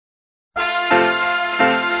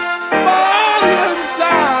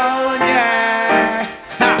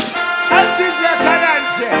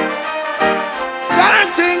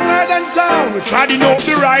we treading up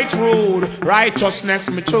the right road.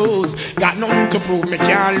 Righteousness me choose. Got nothing to prove, me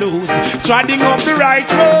can't lose. Treading up the right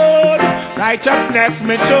road. Righteousness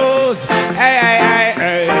me choose. Hey, hey, hey,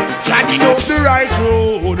 hey. Treading up the right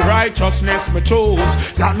road. Righteousness me choose.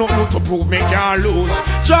 Got nothing to prove, me can't lose.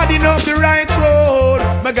 Treading up the right road.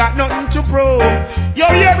 Me got nothing to prove. Yo,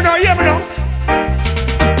 hear me now, hear me now.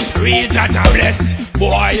 Real Jaja bless,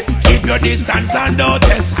 boy, keep your distance and don't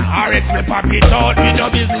test. Or it's me pop it out, me no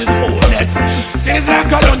business for nets. Sizzla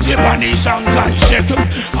Kalonji Panish and I shake.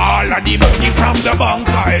 All of the money from the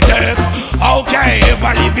banks I take. Okay, if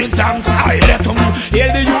I live in town, I let them.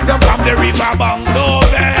 Hail the youth them from the river bank, no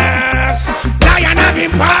vex. Lion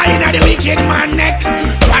having pie in the wicked man neck.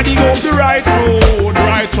 Treading up the right road,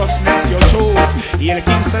 righteousness you chose. Hail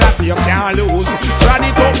King Selassie you can't lose.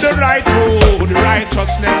 Treading up the right road,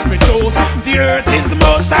 righteousness me chose. The earth is the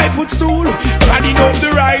most high footstool. Treading up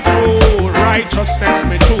the right road, righteousness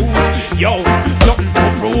me choose. Yo, nothing to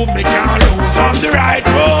prove, me can't lose on the right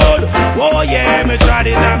road. Oh yeah, me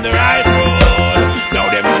treading on the right road. Now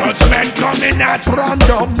them judgment coming at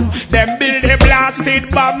random. Them build the blasted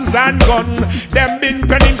bombs and gun. Them been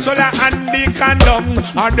Peninsula and the condom.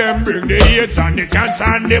 And them bring the AIDS and the cancer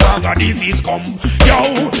and the bag of disease come.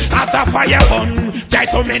 Yo, after fire burn, try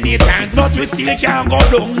so many times but we still can't go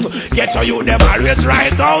down. Get your youth them always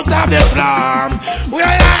right out of the slum. We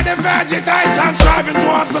are the vegetation striving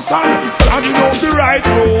towards the sun. Charging up the right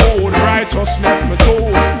road, righteousness me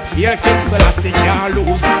chose. Here King Selassie can't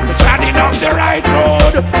lose. We're charging up the right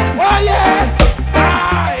road. Oh yeah,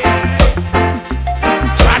 ah,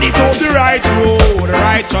 yeah. Charging up the right road,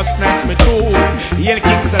 righteousness me choose. Here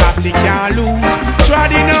King Selassie can't lose.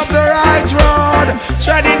 Treading up the right road,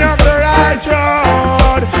 treading up the right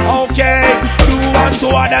road. Okay, do unto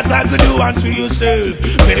others as you do unto yourself.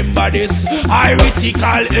 Remember this,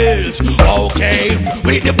 heretical health. Okay,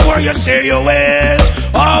 with the poor you share your wealth.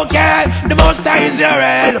 Okay, the most high is your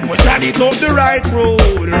help. We treading up the right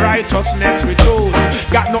road, righteousness we choose.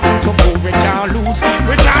 Got nothing to prove, we can't lose.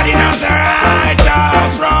 We treading up the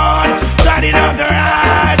righteous road, treading up the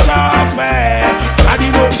righteous way.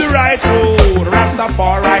 Treading up the right road,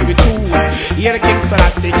 Rastafari we choose. Here the King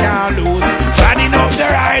Selassie can't lose. Treading up the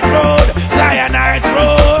right road, Zionite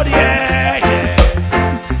road, yeah, yeah.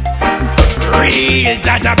 Real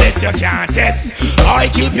Jaja bless you can't test. I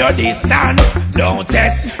keep your distance, don't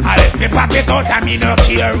test. I let me pop it out and me no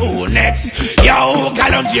care who next. Yo,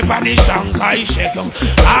 Kalonji Panish and I shake.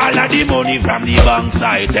 All of the money from the banks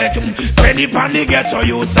I take. Spend it on the ghetto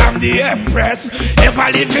youths and the empress. If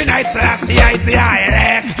I live in Selassie, is the high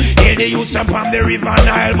neck. Hear the youths up on the river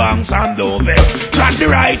Nile banks and Dovex. Track the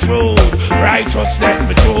right road, righteousness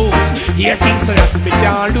me choose. Here King Selassie me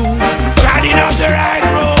can't lose. Treading up the right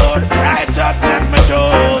road, righteousness me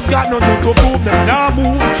choose. Got nothing to prove, them now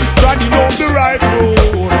move. Treading up the right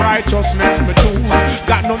road, righteousness me choose.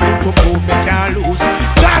 Got nothing to prove, me can't lose.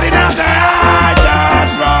 Treading up the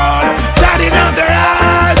righteous road, treading up the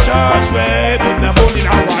righteous way. Put them bone in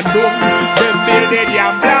a random. Them build it,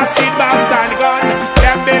 them blasted bombs and gun.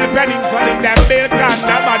 Them build Peninsula, them build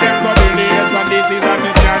condom. And them go layers and disease and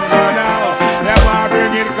the cancer now. Them are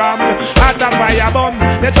bringing come at a fire bomb.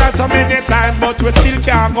 They try so many times but we still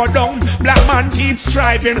can't go down. Black man keeps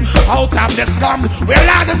striving out of the slum. We're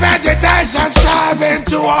like the vegetation striving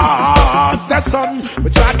towards the sun.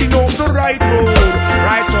 We're treading up the right road,